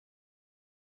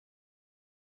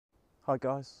Hi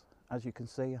guys, as you can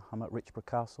see I'm at Richborough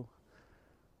Castle.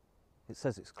 It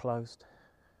says it's closed.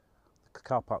 The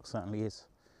car park certainly is,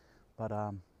 but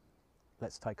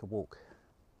let's take a walk.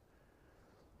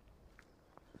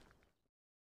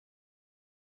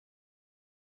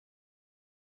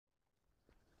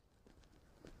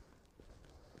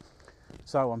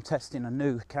 So I'm testing a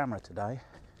new camera today.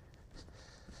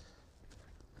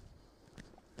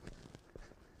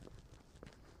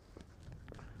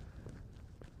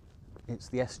 It's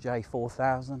the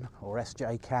SJ4000 or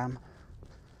SJ Cam.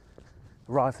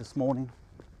 Arrived this morning,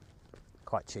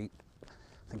 quite cheap.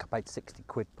 I think I paid 60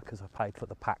 quid because I paid for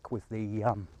the pack with the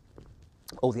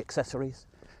all the accessories,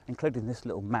 including this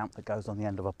little mount that goes on the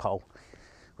end of a pole,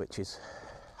 which is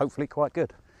hopefully quite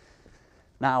good.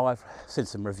 Now I've seen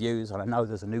some reviews and I know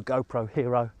there's a new GoPro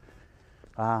Hero,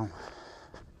 but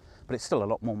it's still a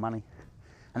lot more money,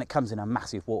 and it comes in a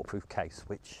massive waterproof case,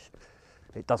 which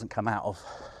it doesn't come out of.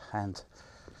 And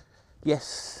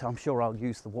yes, I'm sure I'll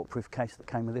use the waterproof case that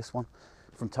came with this one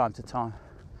from time to time,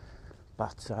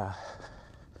 but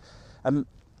and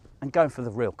going for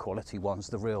the real quality ones,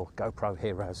 the real GoPro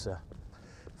Heroes are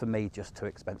for me just too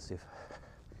expensive.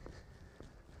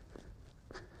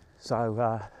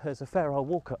 So there's a fair old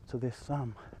walk up to this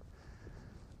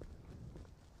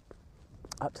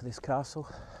castle,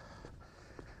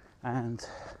 and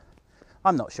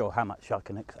I'm not sure how much I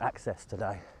can access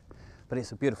today, but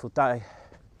it's a beautiful day.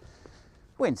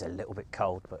 Wind's a little bit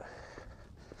cold, but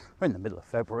we're in the middle of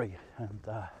February, and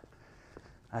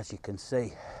as you can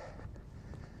see,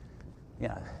 you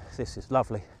know, this is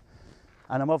lovely.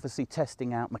 And I'm obviously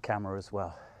testing out my camera as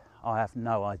well. I have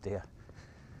no idea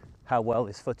how well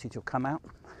this footage will come out,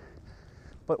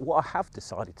 but what I have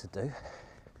decided to do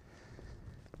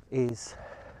is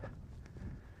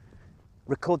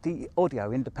record the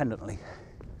audio independently,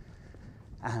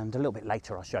 and a little bit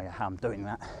later I'll show you how I'm doing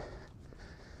that,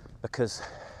 because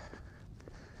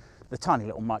the tiny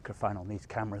little microphone on these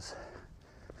cameras,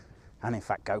 and in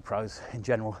fact GoPros in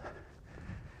general,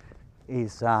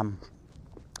 is going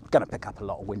to pick up a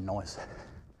lot of wind noise.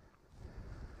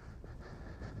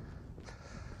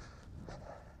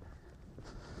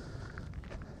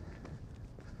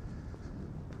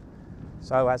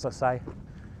 So as I say,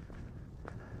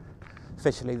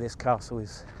 officially this castle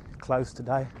is closed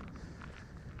today.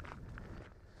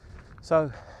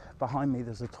 So behind me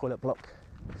there's a toilet block,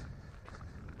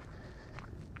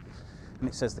 and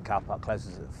it says the car park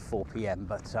closes at 4 p.m,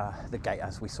 but the gate,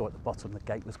 as we saw at the bottom, the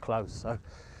gate was closed, so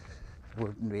there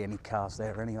wouldn't be any cars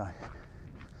there anyway.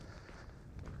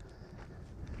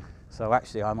 So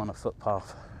actually I'm on a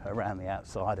footpath around the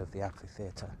outside of the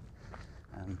amphitheatre,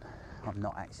 and I'm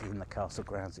not actually in the castle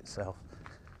grounds itself.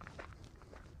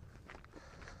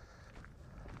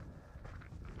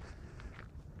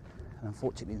 And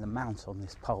unfortunately the mount on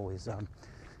this pole is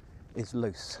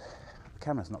loose. The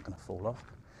camera's not going to fall off,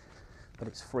 but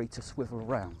it's free to swivel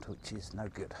around, which is no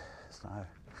good. So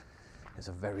it's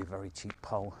a very, very cheap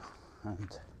pole,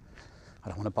 and I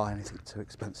don't want to buy anything too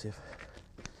expensive.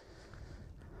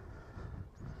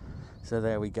 So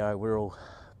there we go, we're all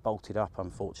bolted up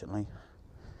unfortunately,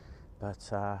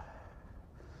 but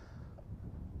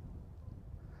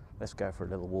let's go for a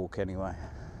little walk anyway.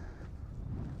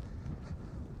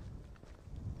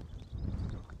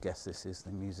 I guess this is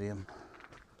the museum.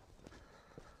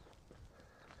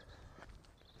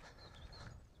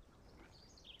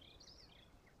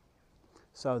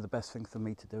 So the best thing for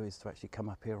me to do is to actually come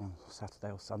up here on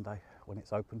Saturday or Sunday when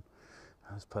it's open,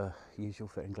 as per usual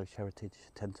for English Heritage,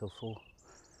 10 till 4,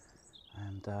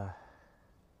 and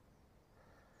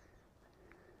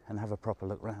have a proper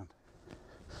look round.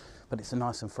 But it's a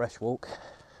nice and fresh walk,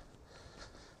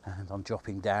 and I'm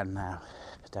dropping down now,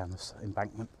 down this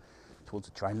embankment towards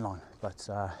the train line, but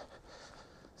so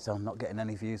I'm not getting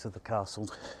any views of the castle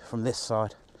from this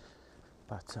side,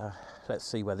 but let's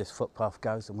see where this footpath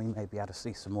goes, and we may be able to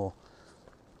see some more.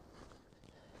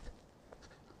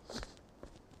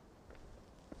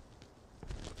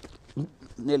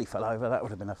 Nearly fell over, that would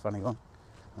have been a funny one.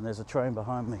 And there's a train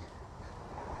behind me,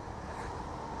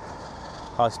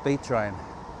 high-speed train.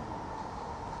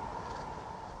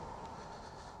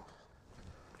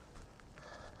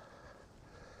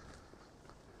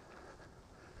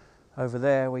 Over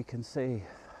there we can see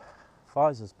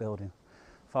Pfizer's building.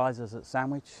 Pfizer's at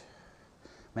Sandwich.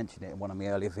 Mentioned it in one of my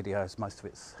earlier videos. Most of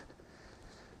it's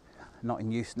not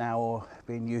in use now or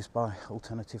being used by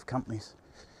alternative companies.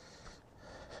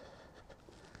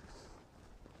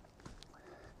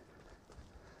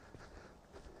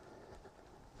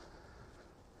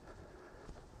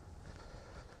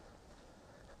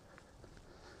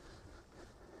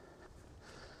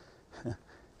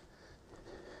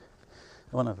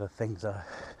 One of the things I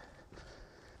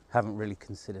haven't really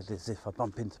considered is if I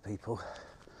bump into people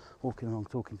walking along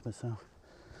talking to myself.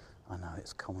 I know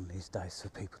it's common these days for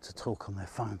people to talk on their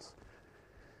phones,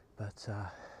 but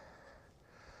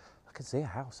I can see a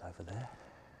house over there.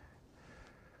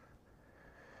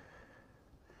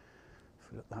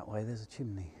 If we look that way, there's a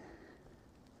chimney.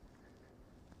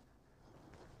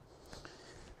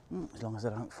 As long as I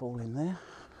don't fall in there.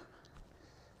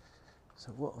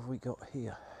 So what have we got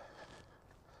here?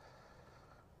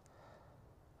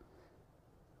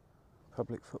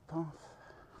 Public footpath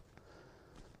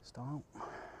style.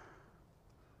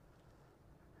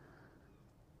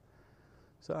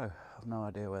 So I've no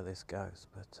idea where this goes,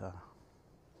 but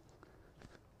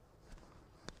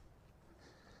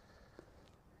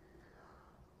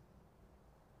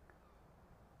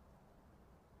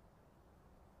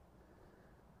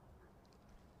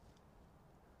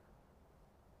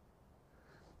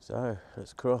so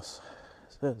let's cross.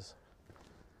 It says,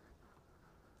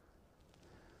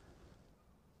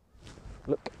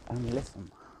 look and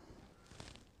listen.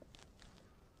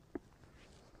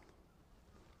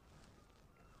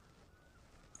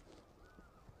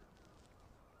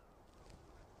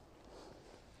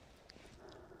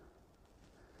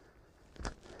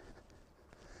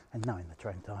 And knowing the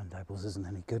train timetables isn't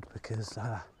any good because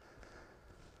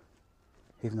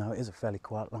even though it is a fairly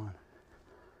quiet line,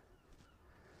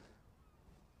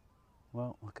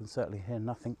 well, I can certainly hear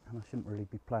nothing, and I shouldn't really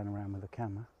be playing around with the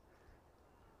camera.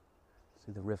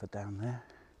 See the river down there.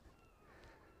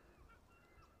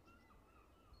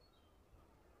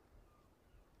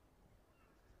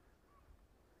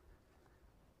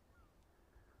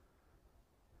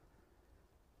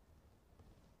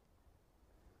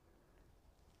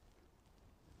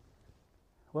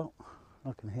 Well,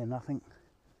 I can hear nothing,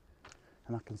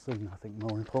 and I can see nothing,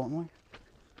 more importantly.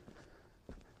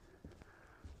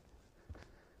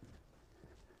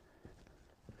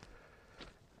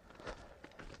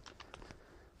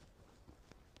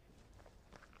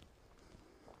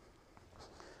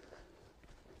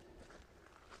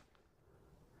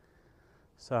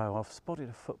 So I've spotted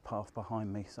a footpath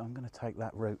behind me, so I'm going to take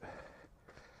that route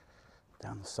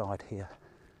down the side here.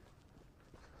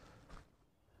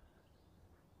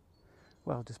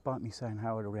 Well, despite me saying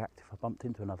how I'd react if I bumped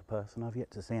into another person, I've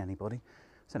yet to see anybody.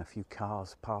 I've seen a few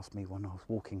cars past me when I was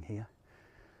walking here,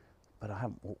 but I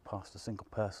haven't walked past a single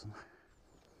person.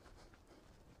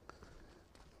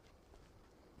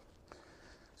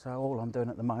 So all I'm doing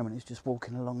at the moment is just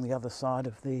walking along the other side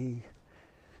of the,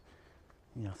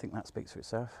 I think that speaks for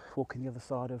itself, walking the other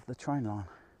side of the train line.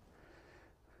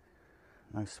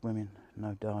 No swimming,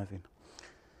 no diving.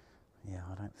 Yeah,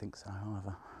 I don't think so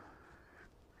either.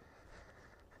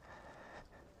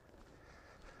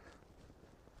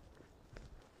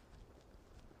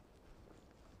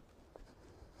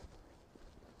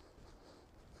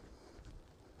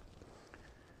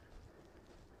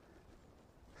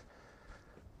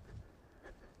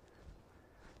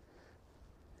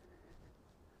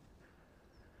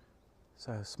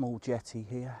 So a small jetty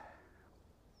here.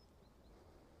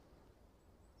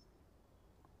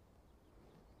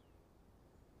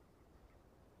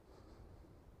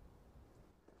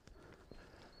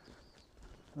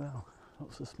 Well,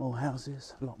 lots of small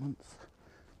houses, allotments,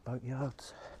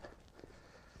 boatyards.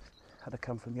 Had to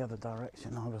come from the other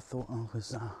direction, I would have thought I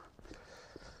was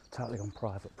totally on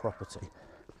private property.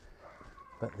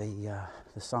 But the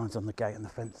signs on the gate and the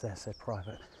fence there said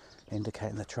private,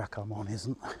 indicating the track I'm on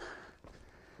isn't.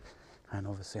 And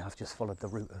obviously I've just followed the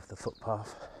route of the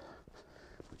footpath,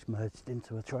 which merged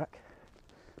into a track.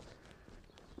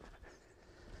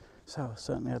 So I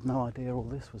certainly had no idea all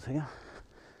this was here.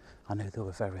 I knew there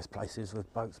were various places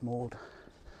with boats moored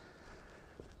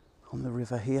on the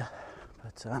river here,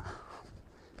 but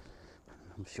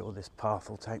I'm sure this path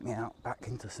will take me out back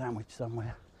into Sandwich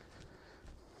somewhere.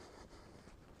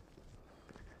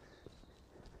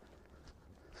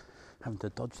 Having to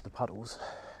dodge the puddles.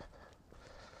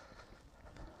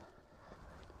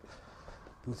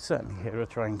 You can certainly hear a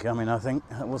train coming, I think.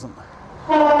 That wasn't...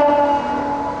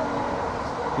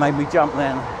 made me jump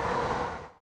then.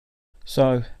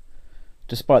 So,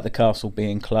 despite the castle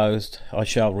being closed, I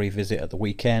shall revisit at the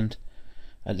weekend.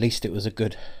 At least it was a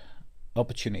good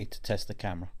opportunity to test the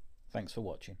camera. Thanks for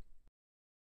watching.